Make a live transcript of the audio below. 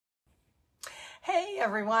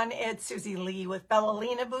everyone, it's Susie Lee with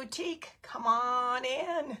Bellalina Boutique. Come on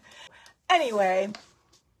in. Anyway,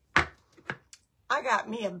 I got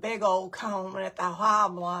me a big old cone at the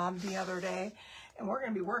Woodland the other day, and we're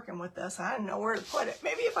going to be working with this. I don't know where to put it.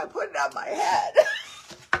 Maybe if I put it on my head.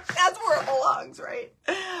 That's where it belongs, right?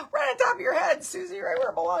 Right on top of your head, Susie, right where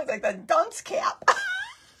it belongs, like the dunce cap.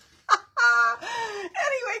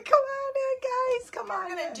 Anyway, come on in, guys. Come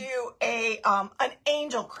on. I'm going to do an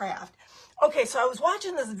angel craft. Okay, so I was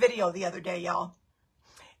watching this video the other day, y'all.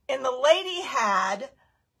 And the lady had,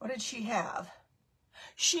 what did she have?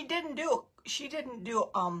 She didn't do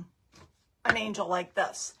an angel like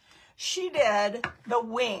this. She did the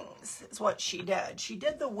wings, is what she did. She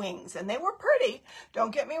did the wings, and they were pretty.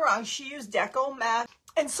 Don't get me wrong. She used deco matte.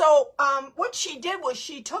 And so what she did was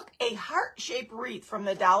she took a heart-shaped wreath from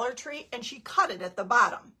the Dollar Tree, and she cut it at the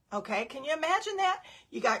bottom. Okay, can you imagine that?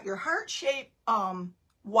 You got your heart-shaped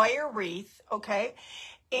wire wreath, okay?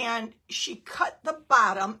 And she cut the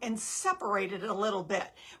bottom and separated it a little bit.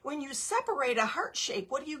 When you separate a heart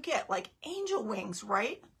shape, what do you get? Like angel wings,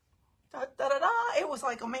 right? Da, da, da, da. It was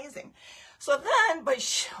like amazing. So then,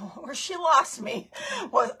 where she lost me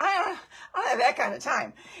was, I don't have that kind of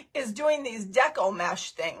time, is doing these deco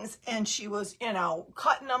mesh things. And she was,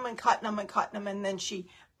 cutting them and cutting them and cutting them. And then she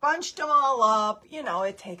bunched them all up.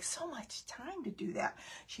 It takes so much time to do that.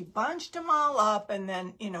 She bunched them all up, and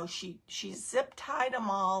then, she zip tied them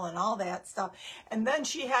all and all that stuff. And then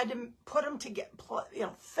she had to put them together,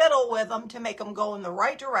 fiddle with them to make them go in the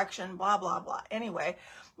right direction, blah, blah, blah. Anyway,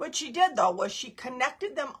 what she did, though, was she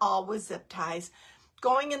connected them all with zip ties,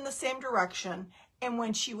 going in the same direction. And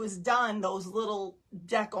when she was done, those little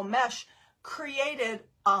deco mesh created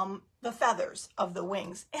the feathers of the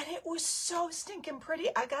wings, and it was so stinking pretty.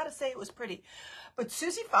 I gotta say, it was pretty. But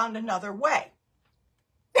Susie found another way.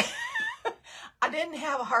 I didn't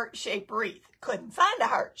have a heart-shaped wreath. Couldn't find a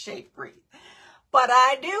heart-shaped wreath. But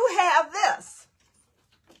I do have this.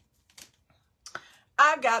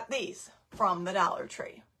 I've got these from the Dollar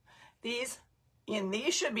Tree. These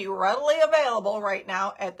should be readily available right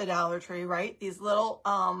now at the Dollar Tree, right? These little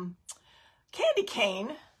candy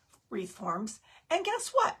cane wreath forms. And guess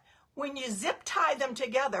what? When you zip tie them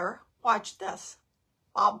together, watch this.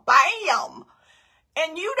 Bam!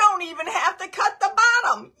 And you don't even have to cut the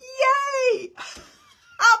bottom. Yay!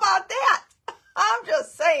 How about that? I'm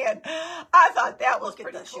just saying. I thought that was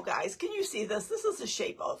pretty. Look at this, you guys. Can you see this? This is the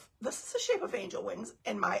shape of angel wings,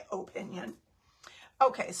 in my opinion.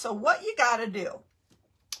 Okay, so what you got to do,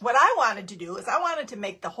 what I wanted to do is I wanted to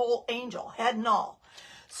make the whole angel, head and all.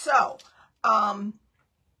 So,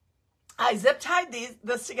 I zip tied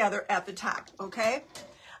this together at the top, okay?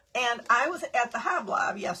 And I was at the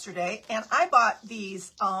Woodland yesterday, and I bought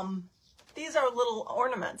these. These are little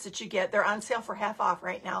ornaments that you get. They're on sale for half off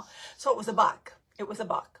right now. So it was $1. It was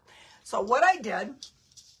 $1. So what I did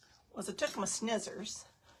was I took my snizzers.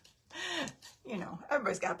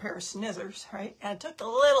 Everybody's got a pair of snizzers, right? And I took the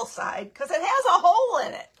little side because it has a hole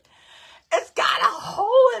in it. It's got a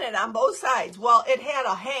hole in it on both sides. Well, it had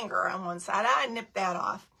a hanger on one side. I nipped that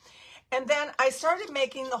off. And then I started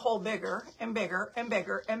making the hole bigger and bigger and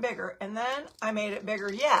bigger and bigger. And then I made it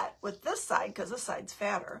bigger yet with this side because this side's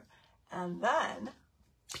fatter. And then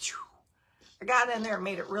I got in there and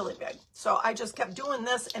made it really big. So I just kept doing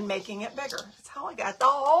this and making it bigger. That's how I got the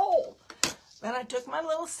hole. Then I took my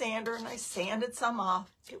little sander and I sanded some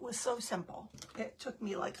off. It was so simple. It took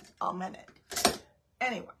me like a minute.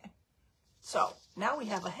 Anyway, so now we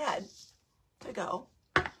have a head to go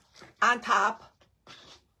on top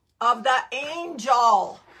of the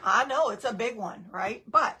angel. I know it's a big one, right?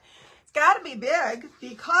 But it's got to be big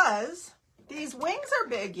because these wings are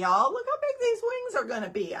big, y'all. Look how big these wings are going to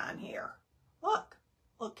be on here. Look,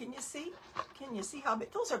 can you see? Can you see how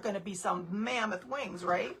big? Those are going to be some mammoth wings,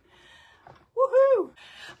 right? Woohoo!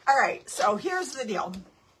 All right, so here's the deal.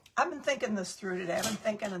 I've been thinking this through today. I've been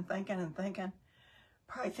thinking and thinking and thinking.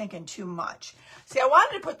 Probably thinking too much. See, I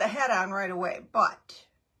wanted to put the head on right away, but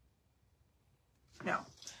no.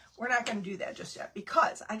 We're not going to do that just yet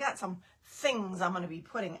because I got some things I'm going to be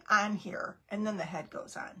putting on here, and then the head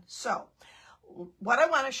goes on. So what I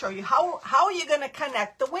want to show you, how are you going to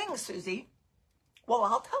connect the wings, Susie? Well,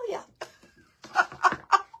 I'll tell you.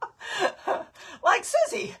 Like,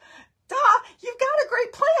 Susie, duh, you've got a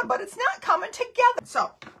great plan, but it's not coming together.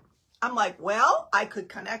 So I'm like, well, I could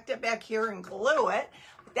connect it back here and glue it.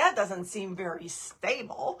 But that doesn't seem very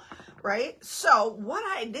stable, right? So what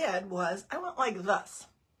I did was I went like this.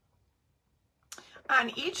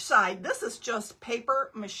 On each side, this is just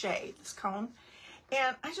paper mache, this cone,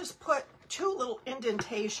 and I just put 2 little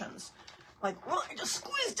indentations. Like, well, I just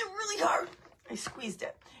squeezed it really hard. I squeezed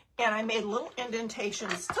it. And I made little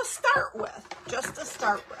indentations to start with, just to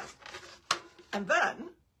start with. And then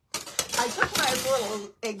I took my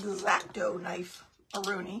little X-Acto knife, a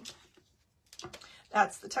Rooney.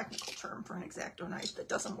 That's the technical term for an X-Acto knife that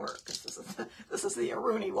doesn't work, because this is the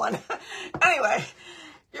Rooney one. Anyway,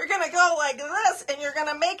 you're going to go like this, and you're going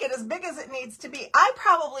to make it as big as it needs to be. I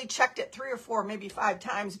probably checked it 3 or 4, maybe 5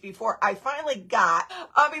 times before I finally got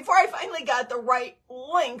the right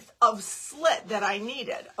length of slit that I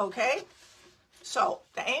needed, okay? So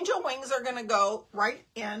the angel wings are going to go right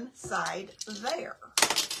inside there,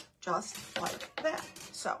 just like that.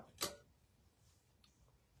 So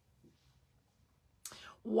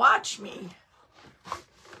watch me.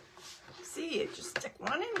 See, you just stick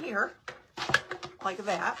one in here, like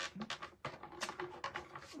that,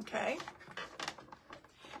 okay?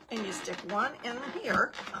 And you stick one in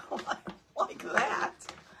here, like that.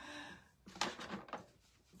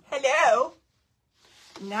 Hello?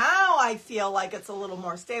 Now I feel like it's a little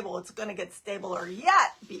more stable. It's going to get stabler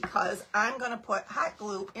yet because I'm going to put hot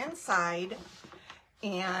glue inside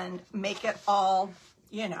and make it all,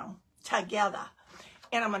 you know, together.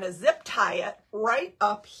 And I'm going to zip tie it right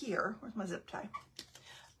up here. Where's my zip tie?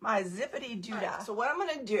 My zippity-doo-dah. Right, so what I'm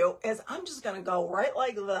going to do is I'm just going to go right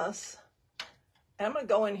like this. And I'm going to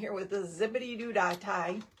go in here with this zippity-doo-dah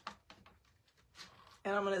tie.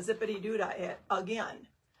 And I'm going to zippity-doo-dah it again.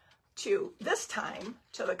 To this time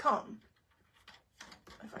to the cone,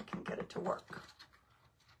 if I can get it to work.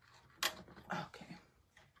 Okay,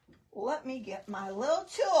 let me get my little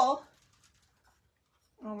tool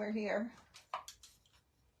over here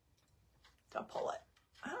to pull it.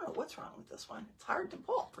 I don't know what's wrong with this one. It's hard to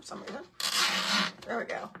pull for some reason. There we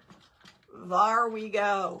go. There we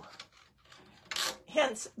go.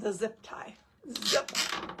 Hence the zip tie. Zip,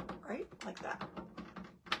 right? Like that.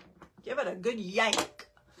 Give it a good yank.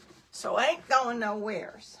 So it ain't going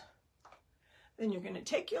nowheres. Then you're going to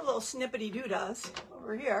take your little snippety doodahs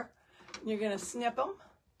over here, and you're going to snip them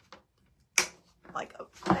like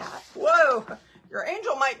that. Whoa, your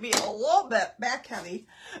angel might be a little bit back heavy.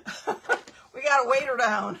 We got to weight her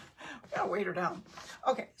down. We got to weight her down.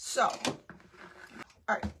 Okay, so,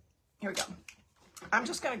 all right, here we go. I'm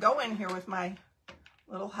just going to go in here with my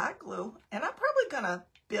little hot glue, and I'm probably going to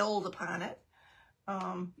build upon it.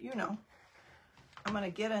 You know. I'm going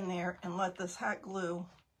to get in there and let this hot glue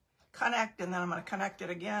connect, and then I'm going to connect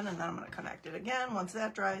it again, and then I'm going to connect it again. Once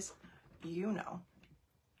that dries, you know.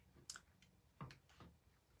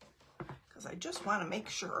 Because I just want to make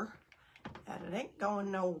sure that it ain't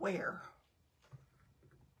going nowhere.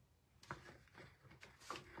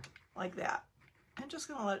 Like that. I'm just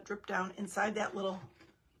going to let it drip down inside that little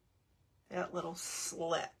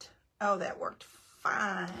slit. Oh, that worked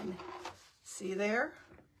fine. See there?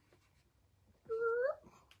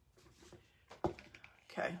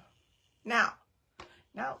 Okay, now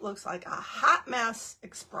it looks like a hot mess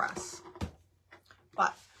express,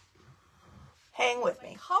 but hang with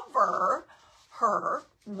me. Cover her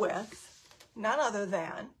with none other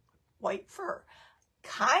than white fur,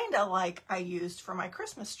 kind of like I used for my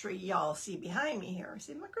Christmas tree. Y'all see behind me here.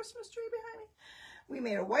 See my Christmas tree behind me? We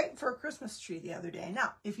made a white fur Christmas tree the other day.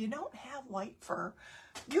 Now, if you don't have white fur,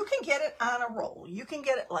 you can get it on a roll. You can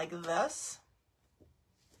get it like this,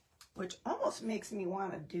 which almost makes me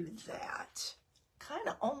want to do that. Kind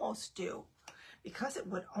of almost do, because it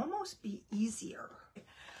would almost be easier.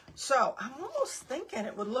 So I'm almost thinking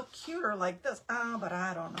it would look cuter like this. But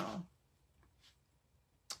I don't know.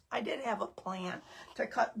 I did have a plan to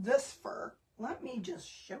cut this fur. Let me just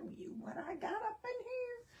show you what I got up in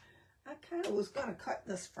here. I kind of was going to cut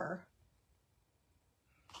this fur,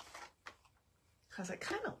 because I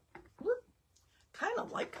kind of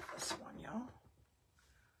like this one, y'all.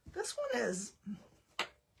 This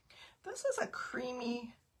is a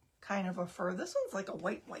creamy kind of a fur. This one's like a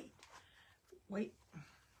white. And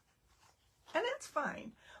that's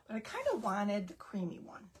fine. But I kind of wanted the creamy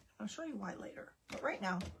one. I'll show you why later. But right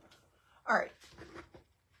now, all right.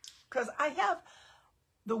 Because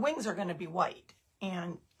the wings are going to be white.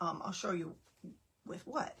 And I'll show you with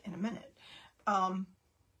what in a minute.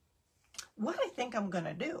 What I think I'm going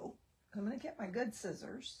to do, I'm going to get my good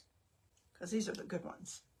scissors, because these are the good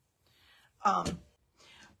ones. All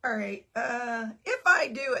right, if I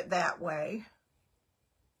do it that way,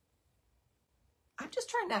 I'm just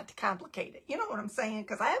trying not to complicate it. You know what I'm saying?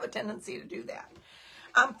 Because I have a tendency to do that.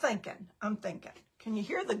 I'm thinking. Can you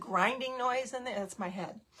hear the grinding noise in there? That's my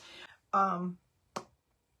head. I'm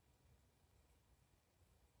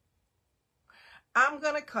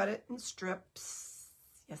going to cut it in strips.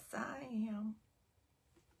 Yes, I am.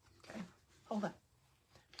 Okay, hold on.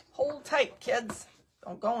 Hold tight, kids.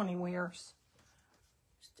 Don't go anywhere.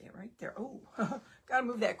 Stay right there. Oh, gotta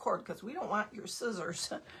move that cord because we don't want your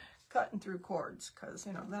scissors cutting through cords because,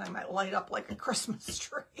 you know, then I might light up like a Christmas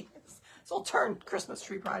tree. So I'll turn Christmas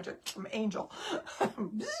tree project from angel.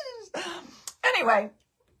 Anyway,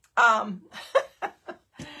 oh my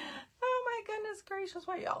goodness gracious,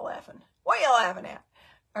 why y'all laughing? What y'all laughing at?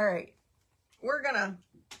 All right, we're gonna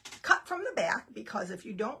cut from the back because if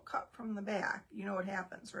you don't cut from the back, you know what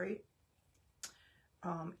happens, right?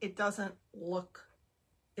 It doesn't look,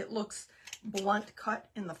 it looks blunt cut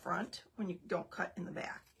in the front when you don't cut in the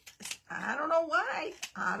back. I don't know why.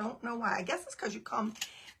 I don't know why. I guess it's because you come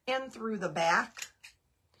in through the back.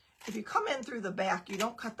 If you come in through the back, you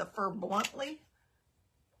don't cut the fur bluntly.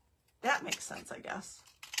 That makes sense, I guess.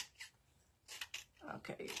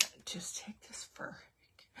 Okay, you're gonna just take this fur.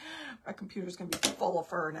 My computer's gonna be full of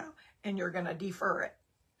fur now, and you're gonna defer it.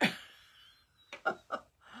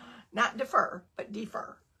 Not defer, but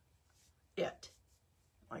defer it,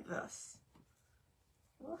 like this.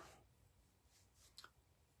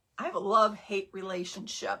 I have a love-hate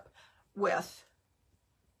relationship with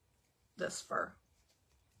this fur.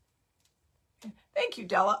 Thank you,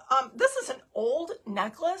 Della. This is an old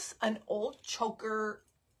necklace, an old choker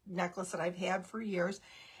necklace that I've had for years.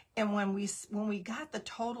 And when we got the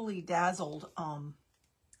Totally Dazzled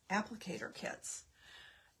applicator kits,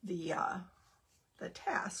 the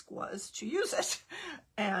task was to use it,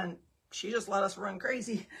 and she just let us run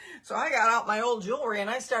crazy. So I got out my old jewelry and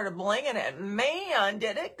I started blinging it. Man,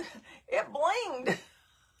 did it blinged.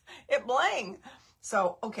 It blinged.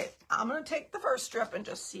 So, okay, I'm going to take the first strip and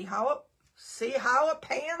just see how it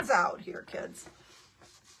pans out here, kids.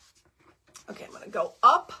 Okay, I'm going to go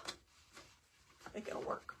up. I think it'll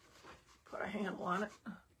work. Put a handle on it.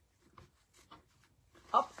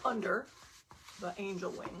 Up under the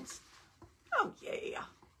angel wings. Oh, yeah.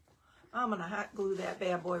 I'm going to hot glue that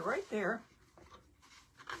bad boy right there.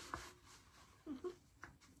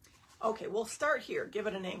 Okay, we'll start here. Give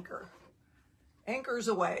it an anchor. Anchors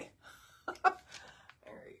away. All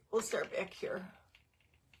right, we'll start back here.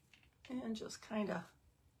 And just kind of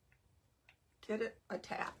get it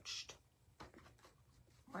attached.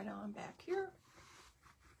 Right on back here.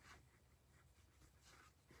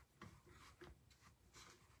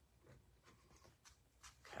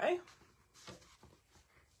 Okay.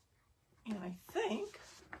 And I think,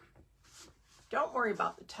 don't worry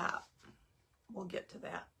about the top. We'll get to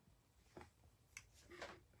that.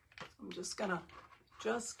 I'm just gonna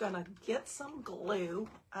get some glue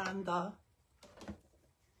on the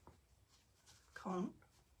cone.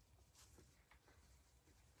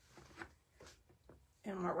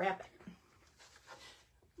 And I'm gonna wrap it.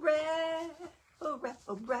 Wrap, oh wrap,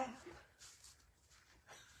 oh wrap.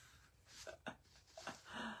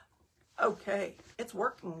 Okay, it's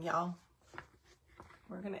working, y'all.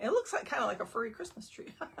 It looks like kind of like a furry Christmas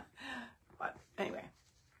tree. But anyway.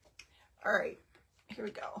 All right, here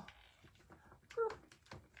we go.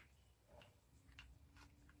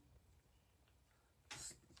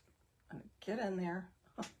 I'm gonna get in there.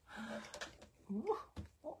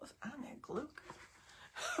 What was on that glue?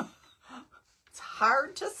 It's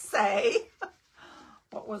hard to say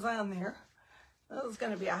what was on there. This is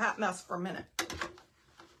gonna be a hot mess for a minute.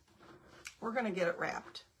 We're gonna get it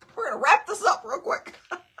wrapped. We're gonna wrap this up real quick.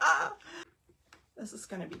 This is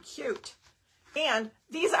gonna be cute. And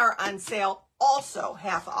these are on sale also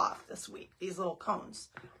half off this week, these little cones.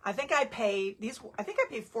 I think I paid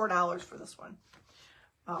 $4 for this one.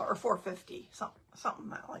 Or $4.50, something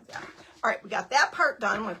like that. All right, we got that part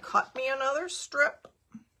done. I'm gonna cut me another strip.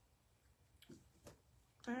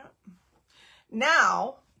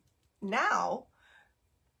 Now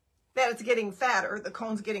that it's getting fatter, the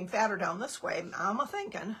cone's getting fatter down this way, I'm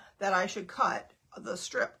thinking that I should cut the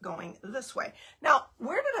strip going this way. Now,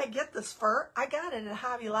 where did I get this fur? I got it at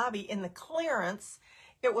Hobby Lobby in the clearance.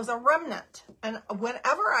 It was a remnant. And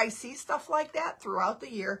whenever I see stuff like that throughout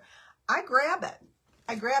the year, I grab it.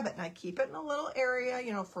 And I keep it in a little area,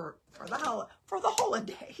 you know, for the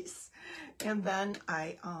holidays. And then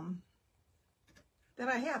I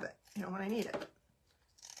have it, you know, when I need it.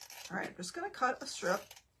 All right, I'm just gonna cut a strip.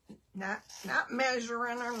 Not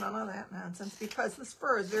measuring or none of that nonsense, because this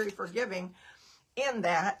fur is very forgiving in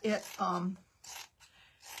that it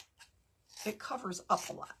covers up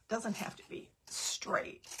a lot. Doesn't have to be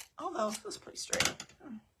straight, although this is pretty straight.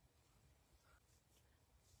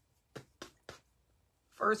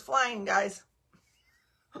 Fur's flying, guys.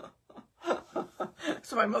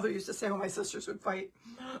 So my mother used to say when my sisters would fight,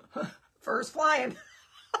 fur's flying.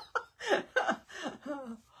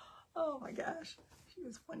 Oh my gosh, she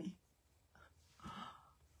was funny.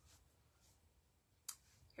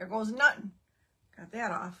 Here goes nothing. Got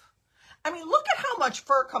that off. I mean, look at how much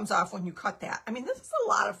fur comes off when you cut that. I mean, this is a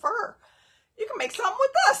lot of fur. You can make something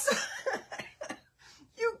with this.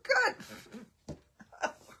 You could.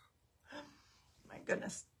 My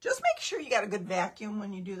goodness. Just make sure you got a good vacuum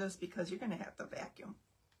when you do this, because you're going to have to vacuum.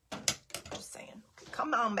 Just saying.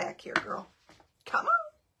 Come on back here, girl. Come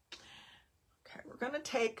on. Okay, we're going to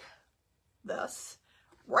take this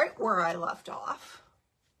right where I left off.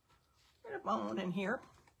 Get a bone in here.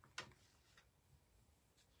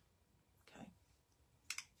 Okay.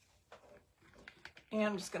 And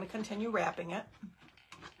I'm just going to continue wrapping it.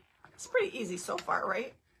 It's pretty easy so far,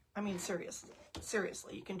 right? I mean, seriously,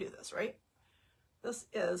 you can do this, right? This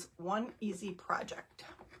is one easy project.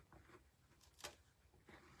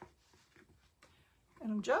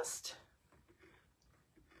 And I'm just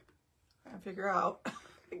trying to figure out how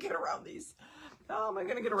to get around these. How am I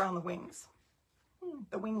going to get around the wings?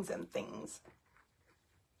 The wings and things.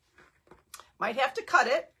 Might have to cut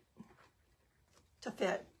it to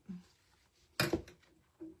fit.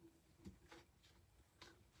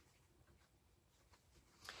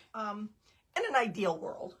 In an ideal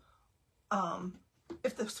world,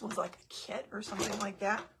 if this was like a kit or something like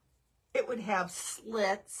that, it would have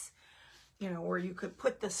slits, you know, where you could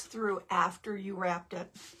put this through after you wrapped it.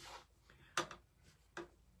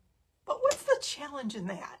 But what's the challenge in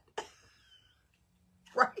that?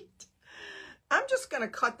 Right? I'm just going to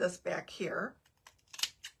cut this back here,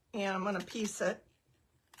 and I'm going to piece it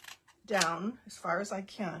down as far as I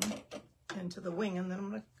can into the wing, and then I'm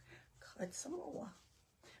going to cut some little,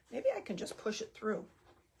 maybe I can just push it through.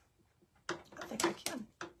 I think I can.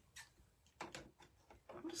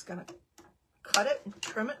 I'm just going to cut it and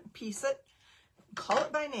trim it and piece it and call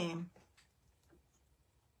it by name.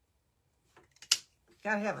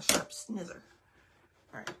 Gotta have a sharp snizzer.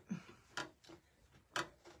 All right.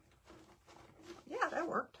 Yeah, that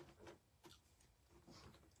worked.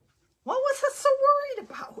 What was I so worried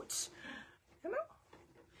about? You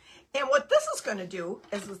know? And what this is going to do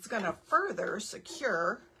is it's going to further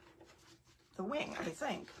secure the wing, I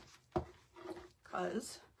think.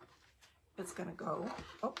 Because it's going to go...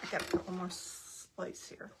 Oh, I got a couple more slice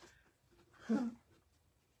here.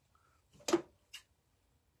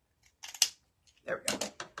 There we go.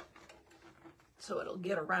 So it'll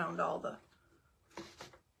get around all the...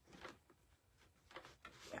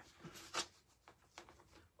 Yeah.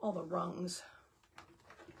 All the rungs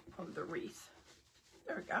of the wreath.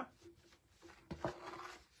 There we go.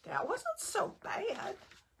 That wasn't so bad.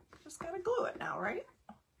 Just gotta glue it now, right?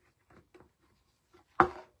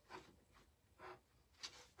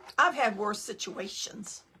 I've had worse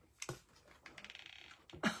situations.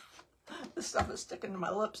 This stuff is sticking to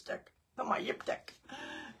my lipstick, to my yipstick.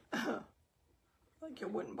 Like you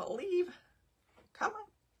wouldn't believe. Come on.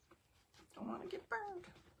 Don't want to get burned.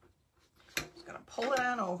 Just gonna pull it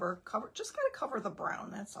on over. Cover. Just gotta cover the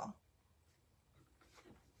brown. That's all.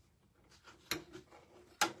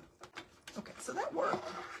 Okay, so that worked.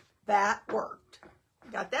 That worked.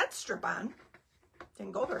 Got that strip on.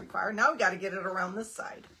 Didn't go very far. Now we got to get it around this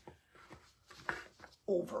side.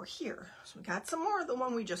 Over here. So we got some more of the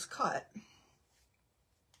one we just cut.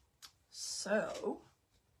 So,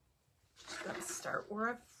 just got to start where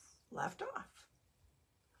I've left off.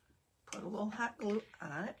 Put a little hot glue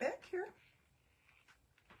on it back here.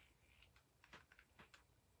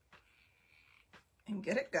 And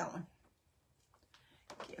get it going.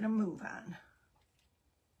 Get a move on.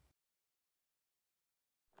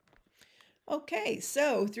 Okay,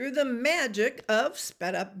 so through the magic of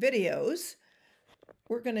sped up videos,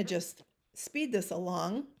 we're going to just speed this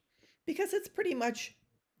along because it's pretty much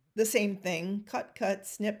the same thing. Cut, cut,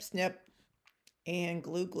 snip, snip, and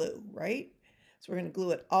glue, glue, right? So we're going to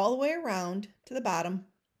glue it all the way around to the bottom.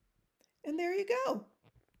 And there you go.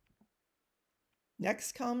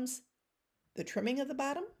 Next comes the trimming of the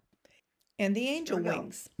bottom and the angel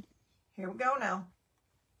wings. Here we go now.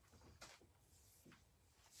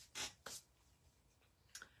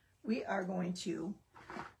 We are going to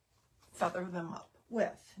feather them up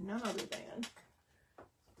with none other than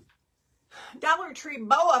Dollar Tree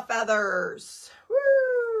boa feathers.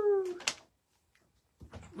 Woo!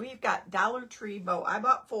 We've got Dollar Tree boa. I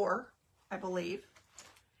bought 4, I believe.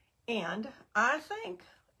 And I think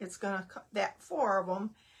it's going to, that 4 of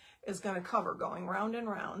them is going to cover going round and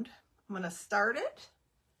round. I'm going to start it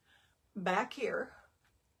back here.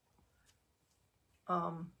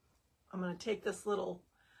 I'm going to take this little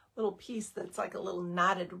piece that's like a little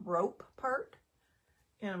knotted rope part,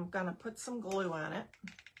 and I'm going to put some glue on it.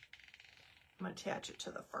 I'm going to attach it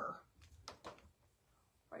to the fur.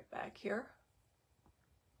 Right back here.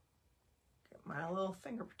 Get my little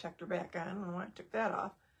finger protector back on. I took that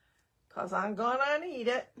off. because I'm gonna need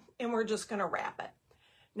it, and we're just gonna wrap it.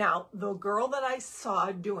 Now, the girl that I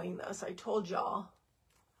saw doing this, I told y'all,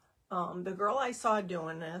 the girl I saw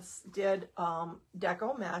doing this did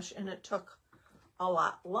deco mesh, and it took a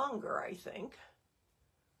lot longer, I think.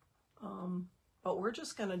 But we're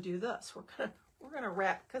just gonna do this. We're gonna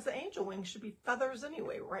wrap, because the angel wings should be feathers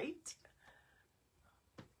anyway, right?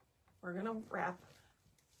 We're gonna wrap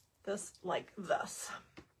this like this.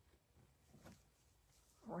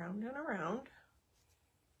 Around and around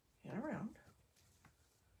and around.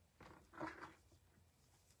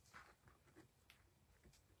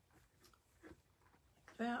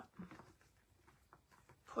 Like that.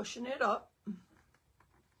 Pushing it up.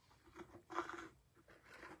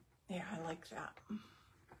 Yeah, I like that.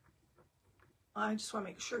 I just want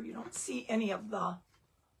to make sure you don't see any of the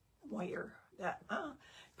wire. That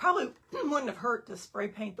probably wouldn't have hurt to spray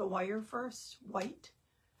paint the wire first. White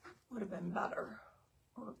would have been better,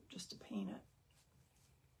 or just to paint it.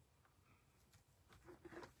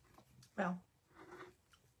 Well,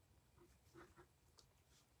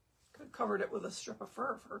 could have covered it with a strip of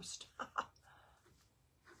fur first.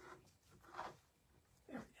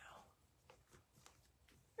 There we go.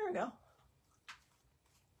 There we go.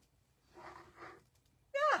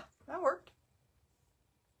 Yeah, that worked.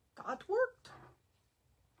 That worked.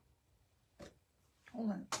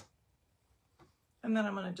 Hold on. And then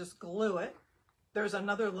I'm going to just glue it. There's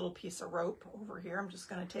another little piece of rope over here. I'm just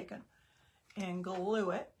going to take it and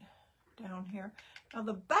glue it down here. Now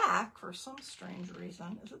the back, for some strange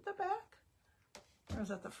reason, is it the back? Or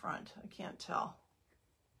is it the front? I can't tell.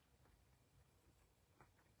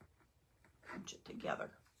 Punch it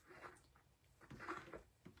together.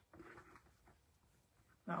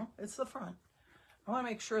 No, it's the front. I want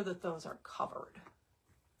to make sure that those are covered.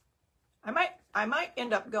 I might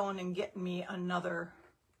end up going and getting me another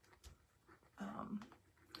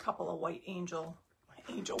couple of white angel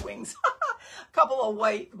wings, a couple of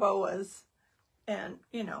white boas, and,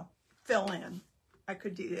 you know, fill in. I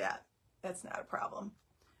could do that. That's not a problem,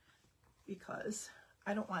 because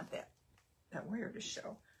I don't want that wire to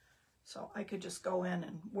show. So I could just go in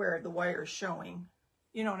and where the wire is showing,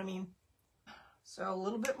 you know what I mean? So a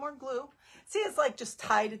little bit more glue. See, it's like just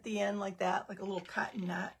tied at the end like that, like a little cotton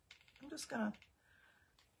knot. I'm just gonna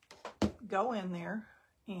go in there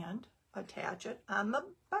and attach it on the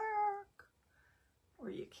back where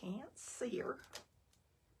you can't see her.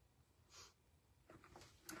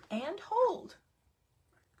 And hold.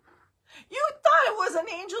 You thought it was an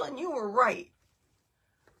angel and you were right.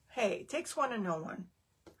 Hey, it takes one to know one.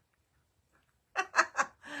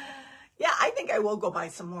 Yeah, I think I will go buy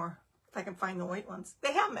some more if I can find the white ones.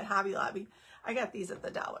 They have them at Hobby Lobby. I got these at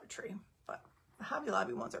the Dollar Tree, but the Hobby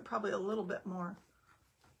Lobby ones are probably a little bit more,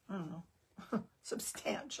 I don't know,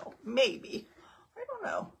 substantial. Maybe. I don't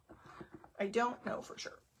know. I don't know for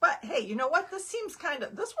sure. But hey, you know what? This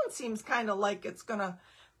one seems kind of like it's going to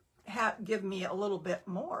give me a little bit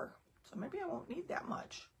more. So maybe I won't need that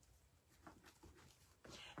much.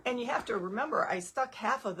 And you have to remember, I stuck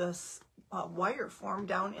half of this wire form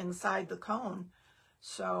down inside the cone.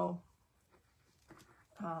 So,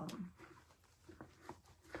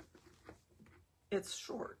 it's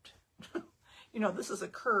short. You know, this is a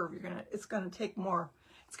curve. It's going to take more.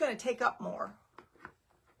 It's going to take up more.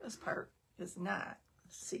 This part is not.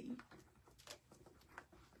 See?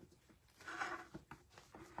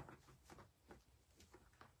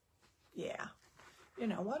 Yeah. You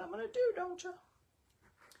know what I'm going to do, don't you?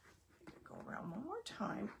 Go around one more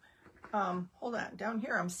time. Hold on. Down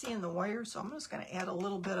here, I'm seeing the wire, so I'm just going to add a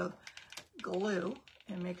little bit of glue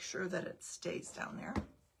and make sure that it stays down there.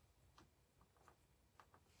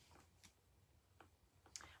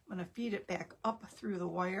 I'm going to feed it back up through the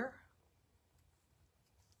wire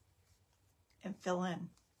and fill in. I'm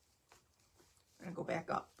going to go back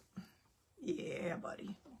up. Yeah,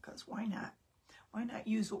 buddy, because why not? Why not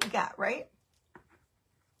use what we got, right?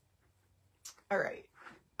 All right.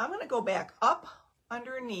 I'm going to go back up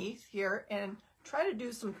underneath here and try to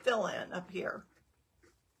do some fill in up here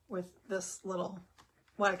with this little,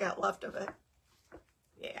 what I got left of it.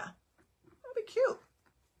 Yeah, that'll be cute.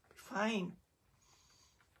 Fine.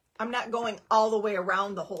 I'm not going all the way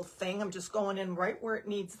around the whole thing. I'm just going in right where it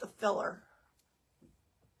needs the filler.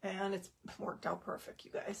 And it's worked out perfect,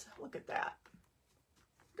 you guys. Look at that.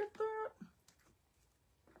 Look at that.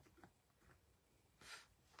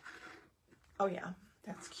 Oh yeah,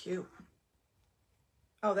 that's cute.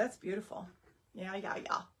 Oh, that's beautiful. Yeah, yeah,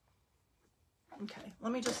 yeah. Okay,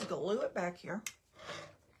 let me just glue it back here.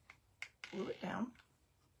 Glue it down.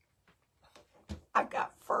 I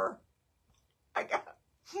got fur. I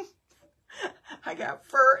got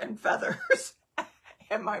fur and feathers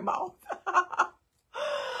in my mouth. All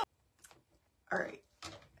right.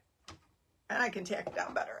 And I can tack it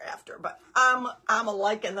down better after, but I'm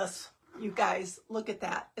liking this. You guys, look at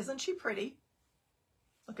that. Isn't she pretty?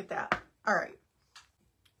 Look at that. All right.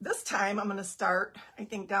 This time I'm going to start, I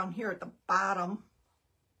think, down here at the bottom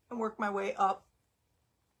and work my way up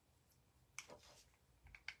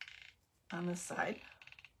on this side.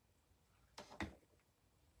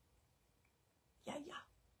 Yeah.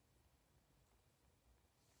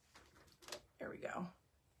 There we go.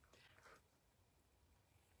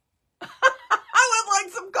 I would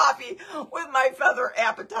like some coffee with my feather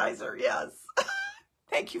appetizer. Yes.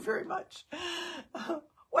 Thank you very much.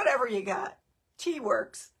 Whatever you got. Tea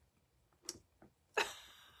works.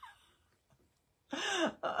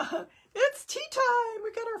 It's tea time.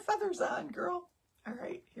 We got our feathers on, girl. All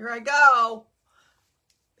right, here I go.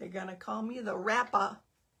 They're going to call me the rapper.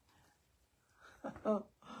 Oh,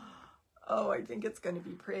 I think it's going to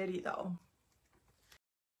be pretty, though.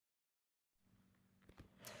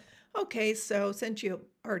 Okay, so since you've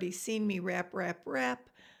already seen me wrap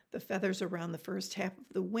the feathers around the first half of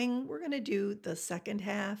the wing, we're going to do the second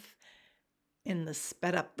half in the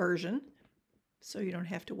sped up version, so you don't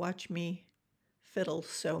have to watch me fiddle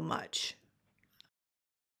so much.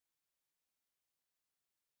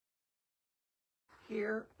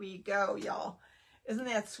 Here we go, y'all. Isn't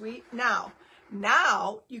that sweet? Now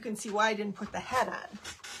you can see why I didn't put the head on,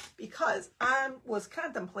 because I was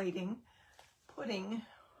contemplating putting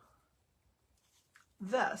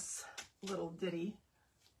this little ditty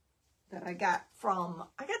that I got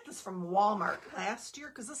this from Walmart last year,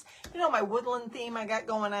 because this, you know, my woodland theme I got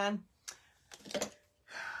going on.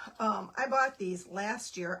 I bought these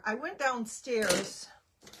last year. I went downstairs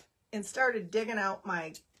and started digging out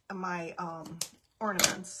my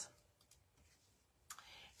ornaments,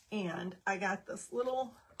 and I got this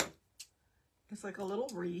little, it's like a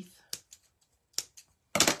little wreath,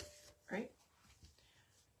 right?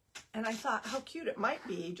 And I thought how cute it might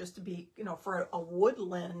be just to be, you know, for a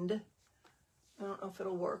woodland. I don't know if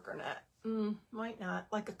it'll work or not. Might not.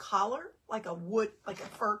 Like a collar, like a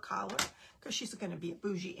fur collar, because she's going to be a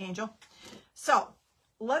bougie angel. So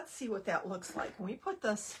let's see what that looks like when we put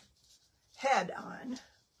this head on.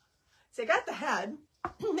 So I got the head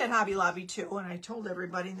at Hobby Lobby too, and I told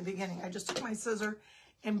everybody in the beginning, I just took my scissor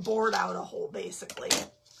and bored out a hole basically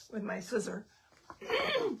with my scissor.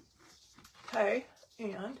 Okay,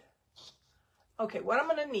 and okay, what I'm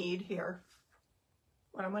going to need here,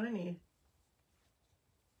 hold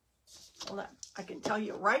on, I can tell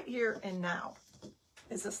you right here and now,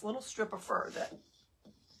 is this little strip of fur that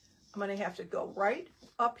I'm going to have to go right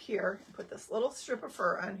up here and put this little strip of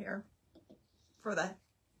fur on here for the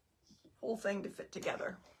whole thing to fit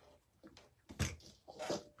together.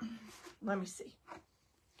 Let me see.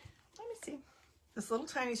 This little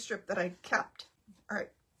tiny strip that I kept. All right,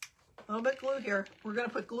 a little bit glue here. We're going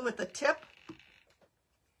to put glue at the tip.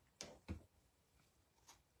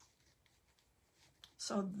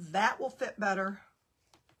 So that will fit better.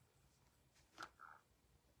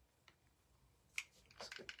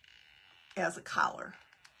 As a collar.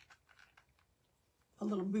 A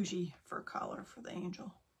little bougie fur collar for the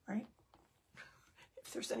angel, right?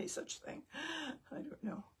 If there's any such thing. I don't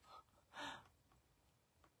know.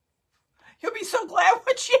 You'll be so glad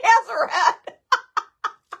when she has her head.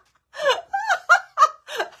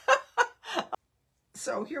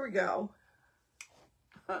 So here we go.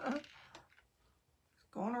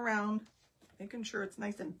 Going around, making sure it's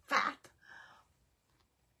nice and fat.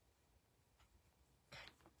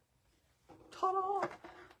 Ta-da!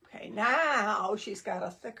 Okay, now she's got a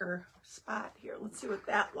thicker spot here. Let's see what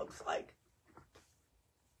that looks like.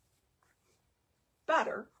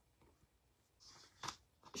 Better.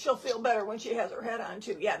 She'll feel better when she has her head on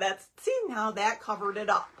too. Yeah, see now that covered it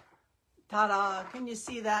up. Ta-da! Can you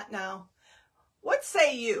see that now? What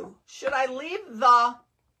say you? Should I leave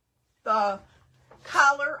the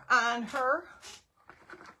collar on her?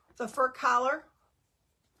 The fur collar?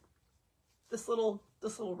 This little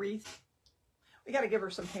wreath? We got to give her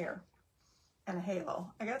some hair and a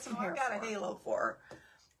halo. I got some hair. I got a halo for her.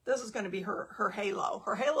 This is going to be her halo.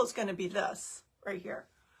 Her halo is going to be this right here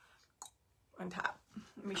on top.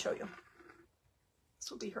 Let me show you. This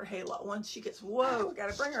will be her halo. Once she gets, whoa, got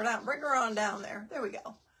to bring her down. Bring her on down there. There we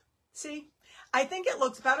go. See? I think it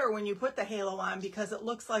looks better when you put the halo on because it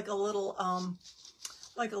looks like a little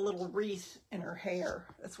wreath in her hair.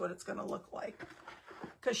 That's what it's going to look like.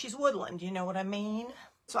 Because she's woodland, you know what I mean?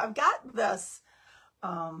 So I've got this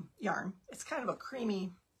yarn. It's kind of a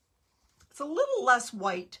creamy, it's a little less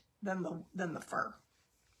white than the fur.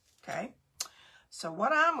 Okay? So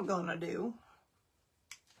what I'm going to do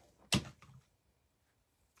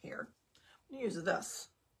here. I'm going to use this.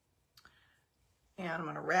 And I'm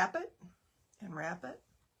going to wrap it, and wrap it,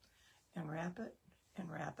 and wrap it,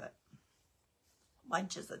 and wrap it.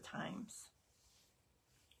 Bunches of times.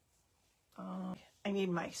 I need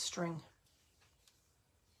my string.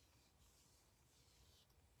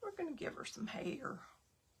 We're going to give her some hair.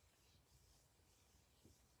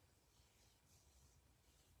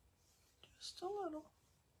 Just a little.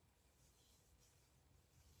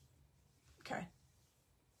 Okay.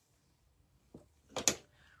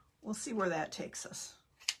 We'll see where that takes us.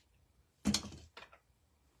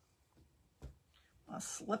 I'll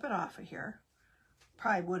slip it off of here.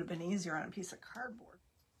 Probably would have been easier on a piece of cardboard.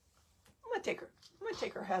 I'm gonna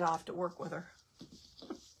take her head off to work with her.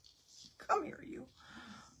 Come here, you.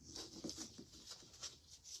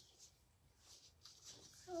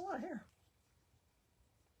 A lot of hair.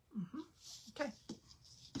 Okay.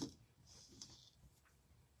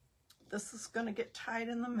 This is gonna get tied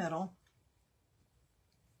in the middle.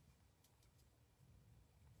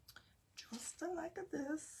 Just like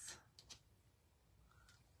this.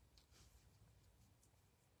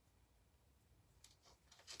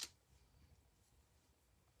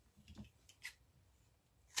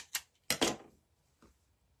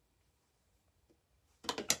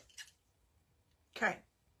 Okay.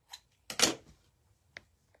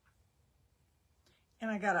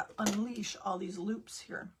 And I gotta unleash all these loops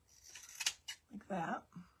here, like that.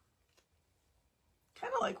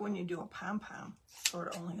 Kind of like when you do a pom-pom, sort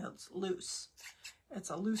of, only it's loose. It's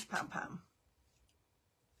a loose pom-pom.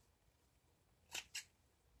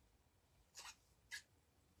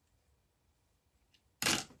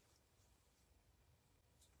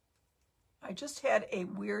 I just had a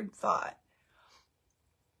weird thought.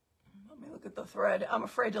 Let me look at the thread. I'm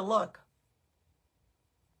afraid to look.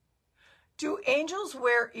 Do angels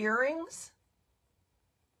wear earrings?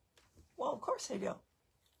 Well, of course they do.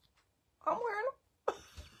 I'm wearing them.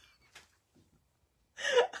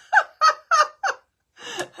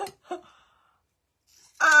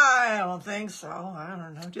 I don't think so. I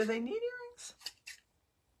don't know. Do they need earrings?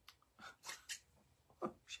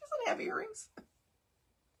 She doesn't have earrings.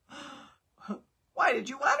 Why, did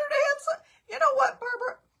you want her to have some? You know what,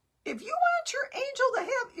 Barbara? If you want your angel to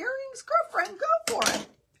have earrings, girlfriend, go for it.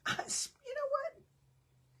 You know what?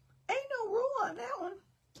 Ain't no rule on that one.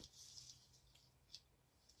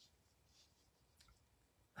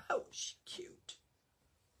 Oh, she's cute.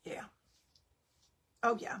 Yeah.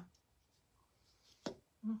 Oh, yeah.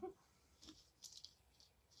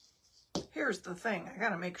 Here's the thing. I got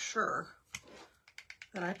to make sure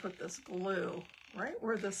that I put this glue right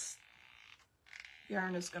where this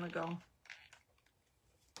yarn is going to go.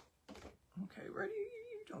 Okay, ready?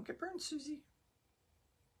 Don't get burned, Susie.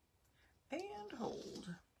 And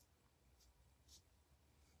hold.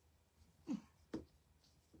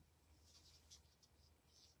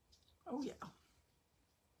 Oh, yeah.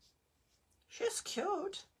 She's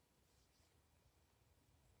cute.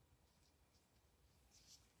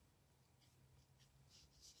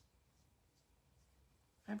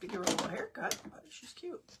 I have to give her a little haircut, but she's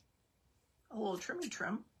cute. A little trimmy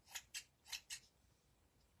trim.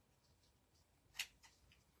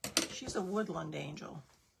 She's a woodland angel.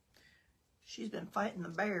 She's been fighting the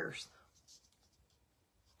bears.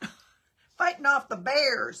 Fighting off the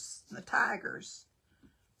bears and the tigers.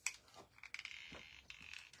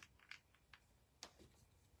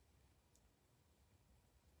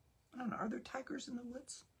 I don't know, are there tigers in the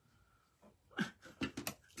woods?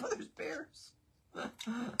 Oh, there's bears.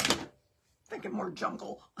 Thinking more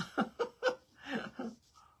jungle.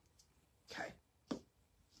 Okay.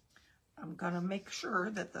 I'm gonna make sure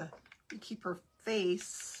that we keep her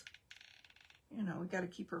face, you know, we gotta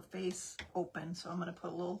keep her face open. So I'm gonna put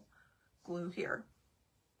a little glue here,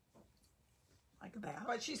 like that.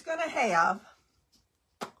 But she's gonna have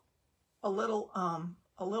a little bow.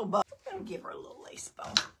 I'm gonna give her a little lace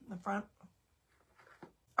bow in the front.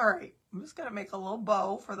 All right, I'm just gonna make a little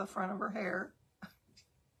bow for the front of her hair.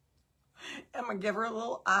 I'm gonna give her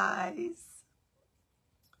little eyes.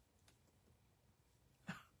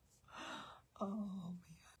 Oh, man.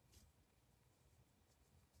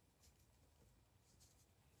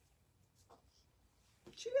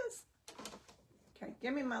 She is. Okay,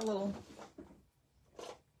 give me my little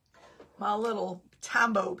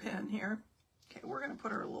Tombow pin here. Okay, we're gonna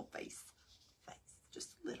put her a little face,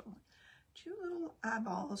 just a little one. 2 little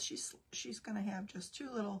eyeballs. She's gonna have just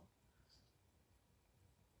 2 little,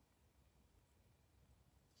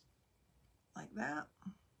 like that.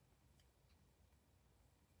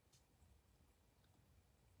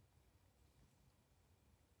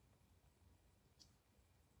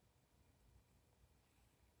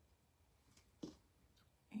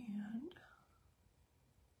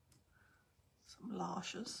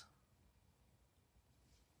 lashes.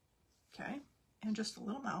 Okay, and just a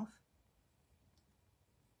little mouth.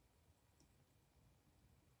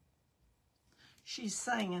 She's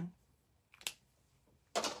singing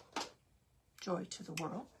joy to the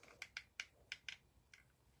world.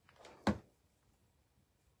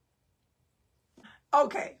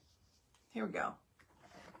 Okay, here we go.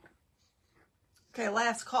 Okay,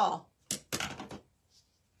 last call.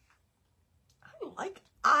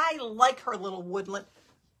 I like her little woodland.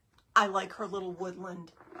 I like her little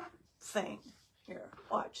woodland thing. Here,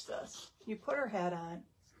 watch this. You put her head on.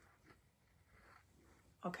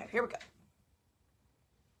 Okay, here we go.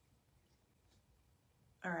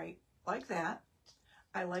 All right, like that.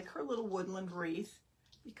 I like her little woodland wreath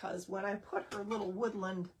because when I put her little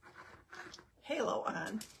woodland halo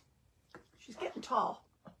on, she's getting tall.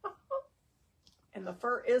 And the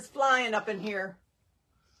fur is flying up in here.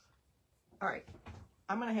 All right,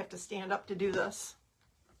 I'm gonna have to stand up to do this.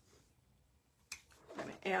 I'm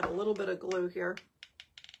gonna add a little bit of glue here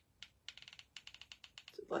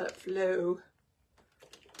to let it flow.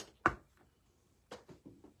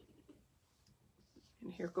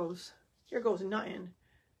 And here goes nothing.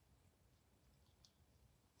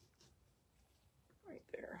 Right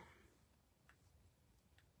there.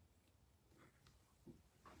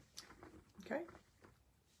 Okay.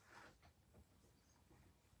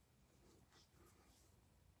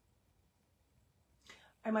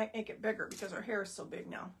 I might make it bigger because her hair is so big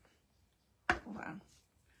now. Hold on.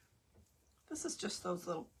 This is just those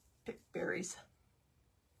little picked berries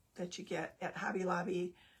that you get at Hobby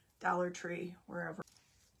Lobby, Dollar Tree, wherever.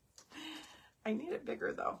 I need it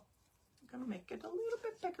bigger though. I'm gonna make it a little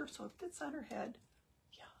bit bigger so it fits on her head.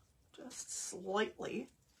 Yeah, just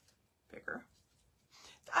slightly bigger.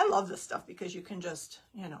 I love this stuff because you can just,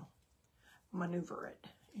 you know, maneuver it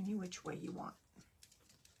any which way you want.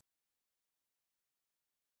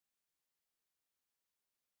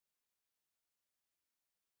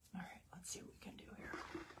 All right, let's see what we can do here.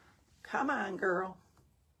 Come on, girl.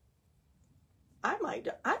 I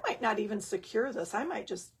might not even secure this. I might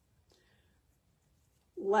just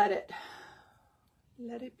let it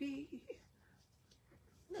be.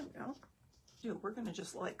 No. Dude, we're gonna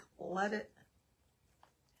just like let it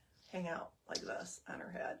hang out like this on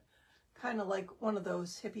her head. Kind of like one of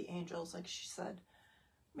those hippie angels, like she said.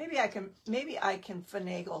 Maybe I can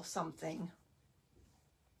finagle something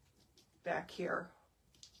back here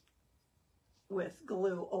with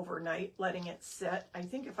glue overnight, letting it sit. I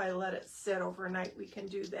think if I let it sit overnight, we can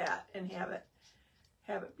do that and have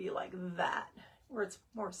it be like that, where it's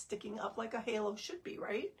more sticking up like a halo should be,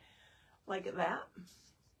 right? Like that.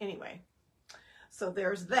 Anyway, so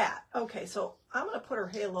there's that. Okay, so I'm gonna put her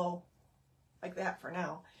halo like that for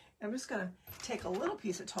now. I'm just gonna take a little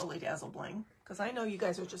piece of Totally Dazzle bling because I know you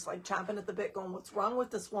guys are just like chomping at the bit going, what's wrong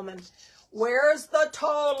with this woman? Where's the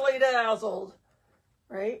Totally Dazzled?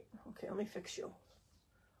 Right? Okay, let me fix you.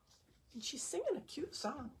 And she's singing a cute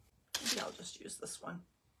song. Maybe I'll just use this one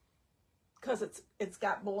because it's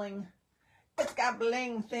got bling. It's got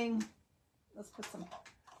bling thing. Let's put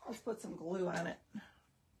some glue on it.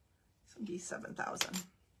 Some D7000.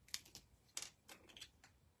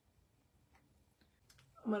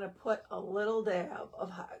 I'm gonna put a little dab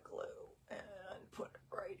of hot glue and put it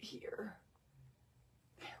right here.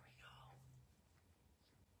 There we go.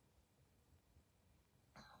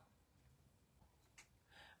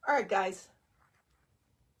 All right, guys.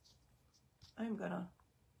 I'm gonna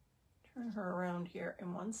turn her around here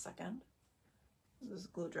in 1 second. This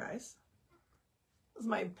glue dries. This is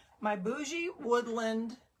my bougie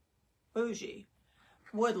woodland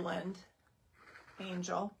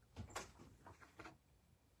angel.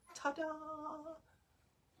 Ta-da!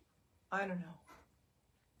 I don't know.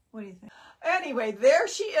 What do you think? Anyway, there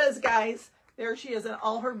she is, guys. There she is in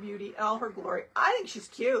all her beauty, all her glory. I think she's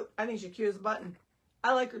cute. I think she's cute as a button.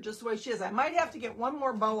 I like her just the way she is. I might have to get one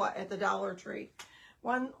more boa at the Dollar Tree.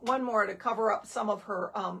 One more to cover up some of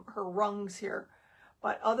her rungs here.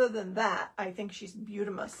 But other than that, I think she's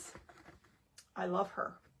beautimous. I love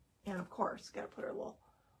her. And of course, got to put her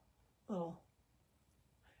little.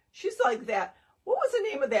 She's like that. What was the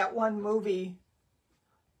name of that one movie?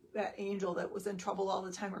 That angel that was in trouble all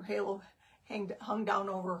the time. Her halo hung down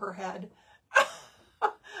over her head.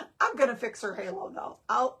 I'm gonna fix her halo though.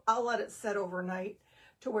 I'll let it set overnight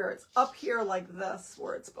to where it's up here like this,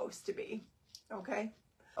 where it's supposed to be. Okay.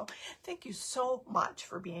 So thank you so much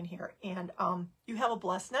for being here, and you have a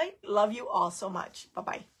blessed night. Love you all so much. Bye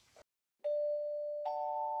bye.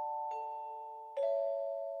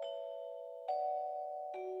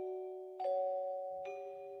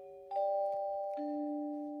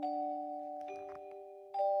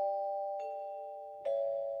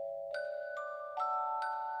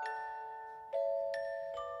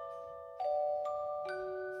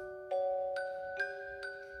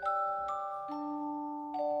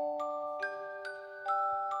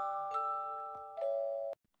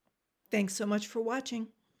 Thanks so much for watching.